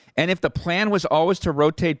plays? And if the plan was always to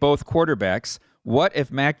rotate both quarterbacks, what if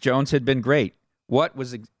Mac Jones had been great? What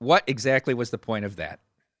exactly was the point of that?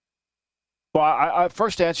 Well, I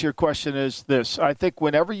first answer your question is this. I think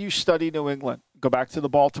whenever you study New England, go back to the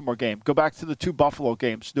Baltimore game, go back to the 2 Buffalo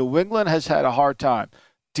games, New England has had a hard time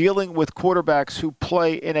dealing with quarterbacks who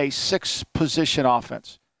play in a 6-position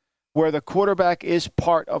offense where the quarterback is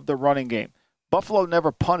part of the running game. Buffalo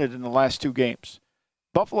never punted in the last 2 games.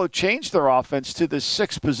 Buffalo changed their offense to the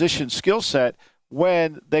 6-position skill set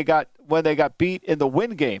when they got beat in the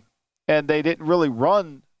win game, and they didn't really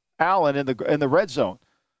run Allen in the red zone.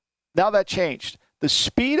 Now that changed. The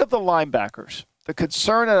speed of the linebackers, the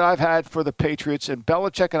concern that I've had for the Patriots, and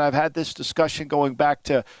Belichick and I've had this discussion going back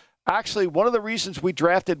to actually one of the reasons we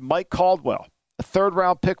drafted Mike Caldwell, a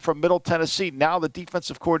 3rd-round pick from Middle Tennessee, now the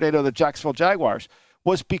defensive coordinator of the Jacksonville Jaguars,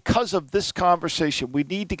 was because of this conversation. We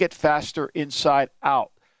need to get faster inside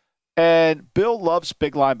out. And Bill loves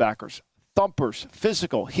big linebackers, thumpers,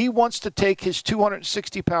 physical. He wants to take his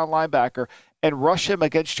 260-pound linebacker and rush him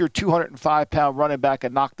against your 205-pound running back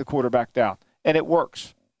and knock the quarterback down. And it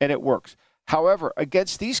works. However,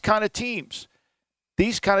 against these kind of teams,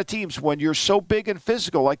 when you're so big and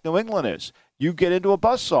physical like New England is, you get into a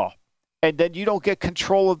buzzsaw, and then you don't get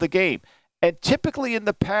control of the game. And typically in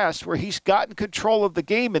the past where he's gotten control of the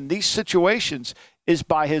game in these situations is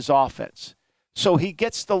by his offense. So he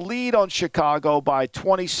gets the lead on Chicago by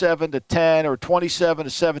 27-10 or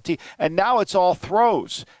 27-17, and now it's all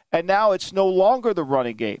throws. And now it's no longer the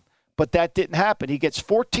running game. But that didn't happen. He gets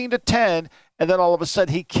 14-10, and then all of a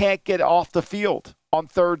sudden he can't get off the field on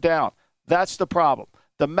 3rd down. That's the problem.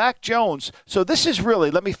 The Mac Jones, so this is really,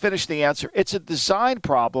 let me finish the answer. It's a design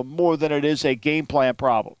problem more than it is a game plan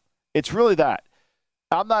problem. It's really that.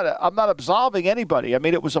 I'm not absolving anybody. I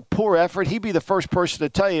mean, it was a poor effort. He'd be the first person to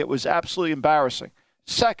tell you it was absolutely embarrassing.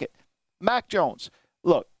 Second, Mac Jones.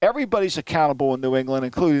 Look, everybody's accountable in New England,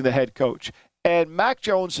 including the head coach. And Mac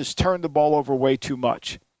Jones has turned the ball over way too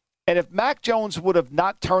much. And if Mac Jones would have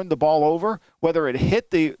not turned the ball over, whether it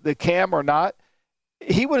hit the cam or not,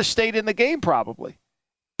 he would have stayed in the game probably.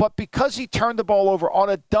 But because he turned the ball over on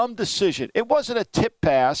a dumb decision, it wasn't a tip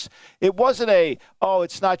pass. It wasn't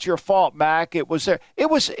it's not your fault, Mac. It was there. It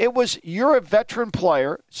was you're a veteran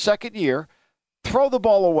player, 2nd year. Throw the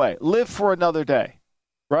ball away. Live for another day,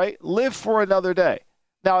 right? Live for another day.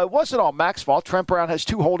 Now, it wasn't all Mac's fault. Trent Brown has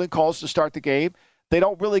 2 holding calls to start the game. They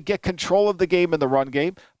don't really get control of the game in the run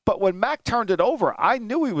game. But when Mac turned it over, I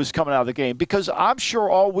knew he was coming out of the game because I'm sure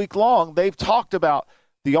all week long they've talked about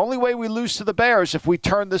the only way we lose to the Bears if we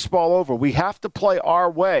turn this ball over. We have to play our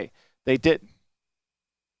way. They didn't.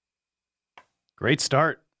 Great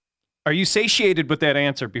start. Are you satiated with that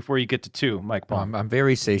answer before you get to 2, Mike Palm? I'm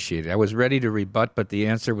very satiated. I was ready to rebut, but the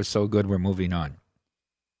answer was so good we're moving on.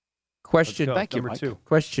 Question. Thank you, Mike. 2.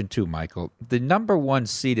 Question 2, Michael. The number 1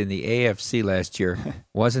 seed in the AFC last year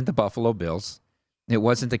wasn't the Buffalo Bills. It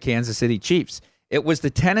wasn't the Kansas City Chiefs. It was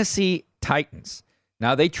the Tennessee Titans.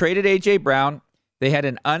 Now, they traded A.J. Brown. They had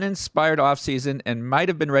an uninspired offseason and might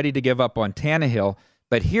have been ready to give up on Tannehill,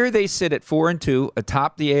 but here they sit at 4-2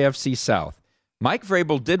 atop the AFC South. Mike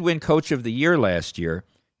Vrabel did win Coach of the Year last year,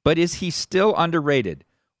 but is he still underrated?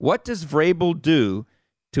 What does Vrabel do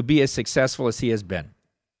to be as successful as he has been?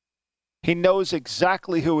 He knows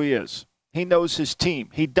exactly who he is. He knows his team.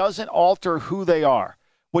 He doesn't alter who they are,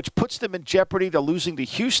 which puts them in jeopardy to losing to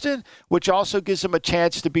Houston, which also gives them a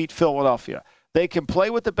chance to beat Philadelphia. They can play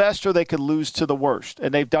with the best or they can lose to the worst,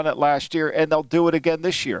 and they've done it last year, and they'll do it again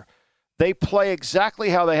this year. They play exactly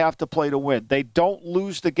how they have to play to win. They don't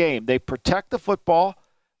lose the game. They protect the football.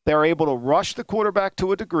 They're able to rush the quarterback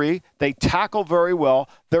to a degree. They tackle very well.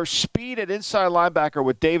 Their speed at inside linebacker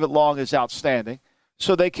with David Long is outstanding,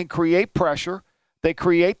 so they can create pressure. They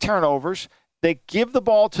create turnovers. They give the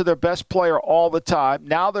ball to their best player all the time.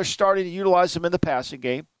 Now they're starting to utilize them in the passing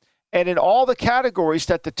game. And in all the categories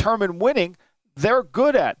that determine winning, they're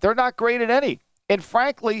good at. They're not great at any. And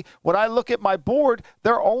frankly, when I look at my board,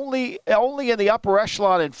 they're only in the upper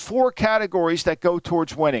echelon in 4 categories that go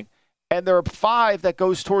towards winning. And there are 5 that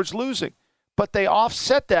goes towards losing. But they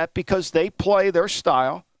offset that because they play their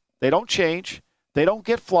style. They don't change. They don't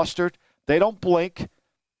get flustered. They don't blink.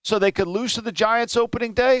 So they could lose to the Giants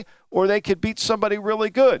opening day, or they could beat somebody really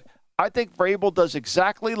good. I think Vrabel does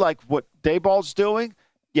exactly like what Daboll's doing.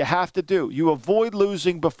 You have to do. You avoid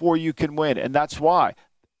losing before you can win, and that's why.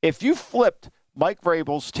 If you flipped Mike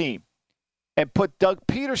Vrabel's team and put Doug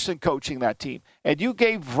Peterson coaching that team, and you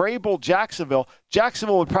gave Vrabel Jacksonville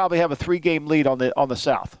would probably have a 3-game lead on the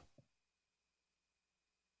South.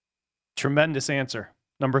 Tremendous answer.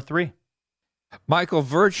 Number 3. Michael,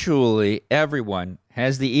 virtually everyone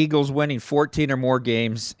has the Eagles winning 14 or more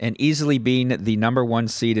games and easily being the number 1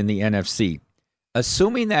 seed in the NFC.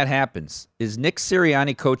 Assuming that happens, is Nick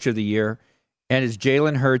Sirianni Coach of the Year and is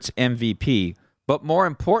Jalen Hurts MVP? But more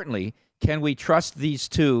importantly, can we trust these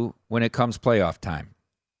two when it comes playoff time?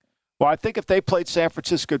 Well, I think if they played San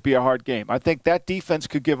Francisco, it'd be a hard game. I think that defense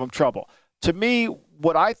could give them trouble. To me,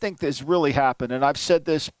 what I think has really happened, and I've said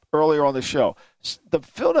this earlier on the show, the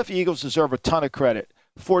Philadelphia Eagles deserve a ton of credit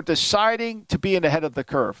for deciding to be in ahead of the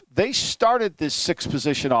curve. They started this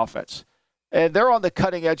 6-position offense, and they're on the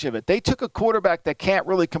cutting edge of it. They took a quarterback that can't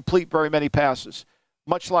really complete very many passes,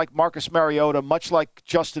 much like Marcus Mariota, much like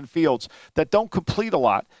Justin Fields, that don't complete a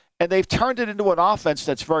lot, and they've turned it into an offense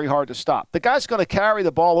that's very hard to stop. The guy's going to carry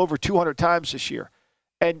the ball over 200 times this year.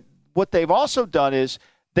 And what they've also done is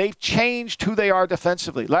they've changed who they are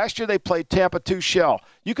defensively. Last year they played Tampa 2 shell.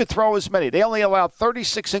 You could throw as many. They only allowed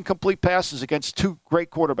 36 incomplete passes against 2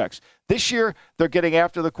 great quarterbacks. This year they're getting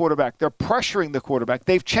after the quarterback. They're pressuring the quarterback.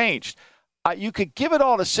 They've changed. You could give it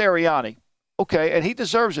all to Sirianni, okay, and he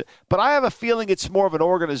deserves it. But I have a feeling it's more of an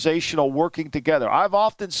organizational working together. I've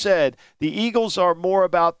often said the Eagles are more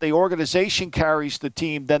about the organization carries the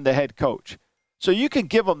team than the head coach. So you can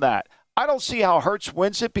give them that. I don't see how Hurts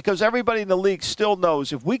wins it because everybody in the league still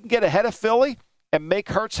knows if we can get ahead of Philly and make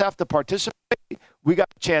Hurts have to participate, we got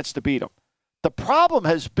a chance to beat them. The problem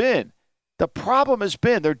has been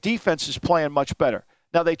their defense is playing much better.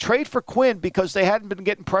 Now, they trade for Quinn because they hadn't been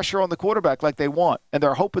getting pressure on the quarterback like they want, and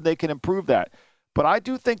they're hoping they can improve that. But I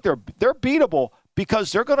do think they're beatable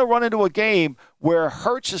because they're going to run into a game where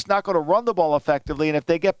Hurts is not going to run the ball effectively, and if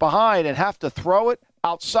they get behind and have to throw it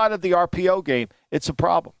outside of the RPO game, it's a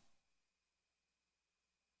problem.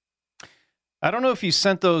 I don't know if you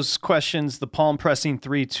sent those questions, the palm pressing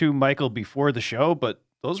 3 to Michael before the show, but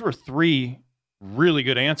those were 3 really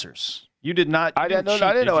good answers. You did not. I didn't know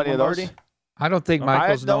any of those. I don't think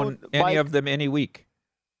Michael's known any of them any week.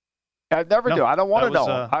 I never do. I don't want to know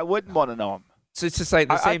them. I wouldn't want to know them. So it's just like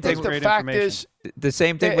the same thing. The fact is, the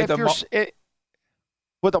same thing with the mall.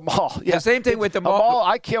 With the mall, yeah. The same thing with the mall.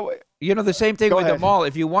 I can't. You know, the same thing with the mall.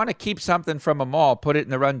 If you want to keep something from a mall, put it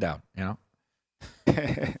in the rundown. You know.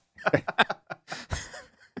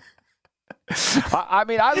 I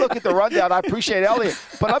mean, I look at the rundown. I appreciate Elliot,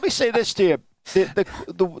 but let me say this to you: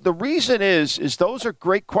 the reason is those are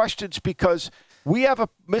great questions because we have a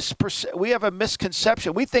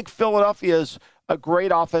misconception. We think Philadelphia is a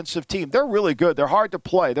great offensive team. They're really good. They're hard to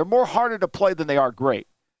play. They're more harder to play than they are great.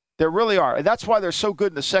 They really are, and that's why they're so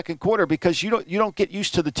good in the second quarter because you don't get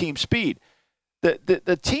used to the team speed.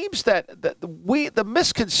 The teams the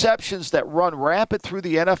misconceptions that run rampant through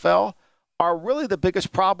the NFL are really the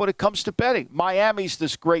biggest problem when it comes to betting. Miami's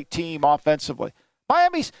this great team offensively.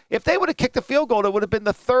 Miami's, if they would have kicked the field goal, it would have been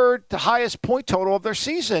the 3rd to highest point total of their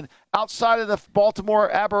season outside of the Baltimore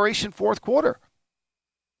aberration fourth quarter.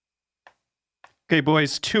 Okay,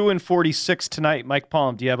 boys, 2-46 tonight. Mike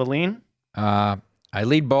Palm, do you have a lean? I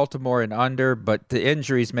lead Baltimore in under, but the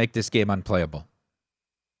injuries make this game unplayable.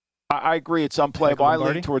 I agree it's unplayable. I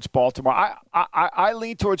lean towards Baltimore. I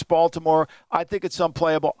lean towards Baltimore. I think it's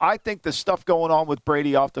unplayable. I think the stuff going on with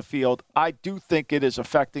Brady off the field, I do think it is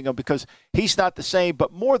affecting him because he's not the same.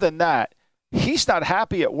 But more than that, he's not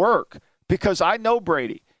happy at work because I know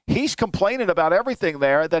Brady. He's complaining about everything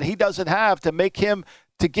there that he doesn't have to make him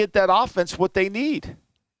to get that offense what they need.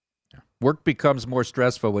 Work becomes more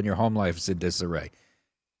stressful when your home life is in disarray.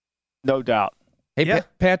 No doubt. Hey,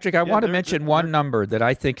 Patrick, I want to mention one number that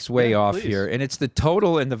I think is way off here, and it's the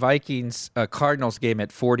total in the Vikings-Cardinals game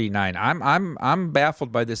at 49. I'm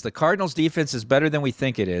baffled by this. The Cardinals' defense is better than we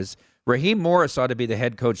think it is. Raheem Morris ought to be the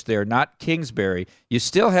head coach there, not Kingsbury. You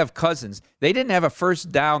still have Cousins. They didn't have a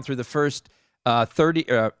first down through the first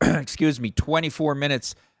 24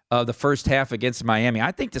 minutes of the first half against Miami.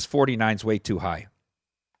 I think this 49 is way too high.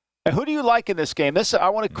 And who do you like in this game? I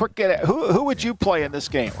want to quick get it. Who would you play in this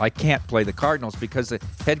game? I can't play the Cardinals because the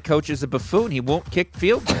head coach is a buffoon. He won't kick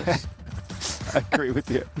field goals. I agree with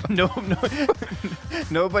you.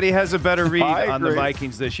 Nobody has a better read on the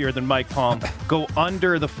Vikings this year than Mike Palm. Go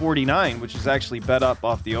under the 49, which is actually bet up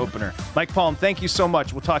off the opener. Mike Palm, thank you so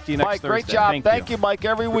much. We'll talk to you next Thursday. Mike, great job. Thank you, Mike,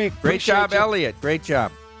 every week. Great job, Elliot. Great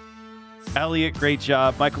job. Elliot, great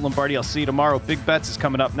job. Michael Lombardi, I'll see you tomorrow. Big Bets is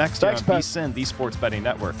coming up next year on VSiN, the Sports Betting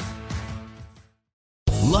Network.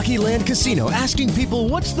 Lucky Land Casino, asking people,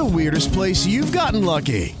 what's the weirdest place you've gotten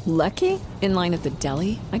lucky? Lucky? In line at the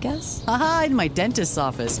deli, I guess? Aha, in my dentist's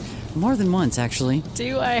office. More than once, actually.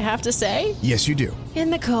 Do I have to say? Yes, you do. In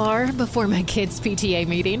the car before my kids' PTA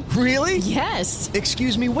meeting. Really? Yes.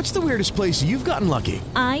 Excuse me, what's the weirdest place you've gotten lucky?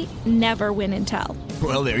 I never win and tell.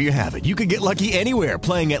 Well, there you have it. You can get lucky anywhere,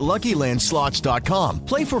 playing at LuckyLandSlots.com.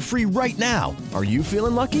 Play for free right now. Are you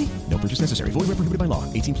feeling lucky? No purchase necessary. Void where prohibited by law.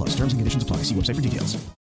 18+. Terms and conditions apply. See website for details.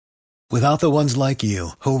 Without the ones like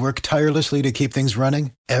you, who work tirelessly to keep things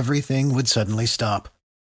running, everything would suddenly stop.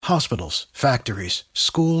 Hospitals, factories,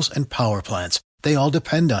 schools, and power plants, they all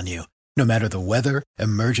depend on you. No matter the weather,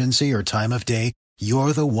 emergency, or time of day,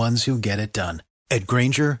 you're the ones who get it done. At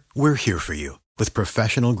Grainger, we're here for you with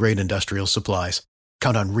professional-grade industrial supplies.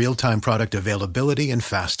 Count on real-time product availability and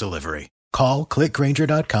fast delivery. Call,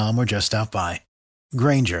 clickgrainger.com, or just stop by.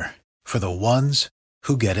 Grainger, for the ones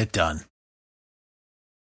who get it done.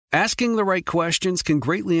 Asking the right questions can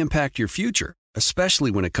greatly impact your future,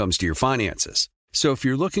 especially when it comes to your finances. So if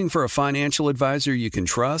you're looking for a financial advisor you can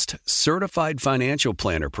trust, certified financial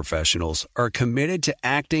planner professionals are committed to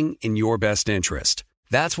acting in your best interest.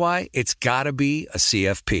 That's why it's got to be a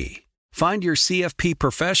CFP. Find your CFP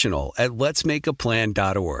professional at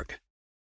letsmakeaplan.org.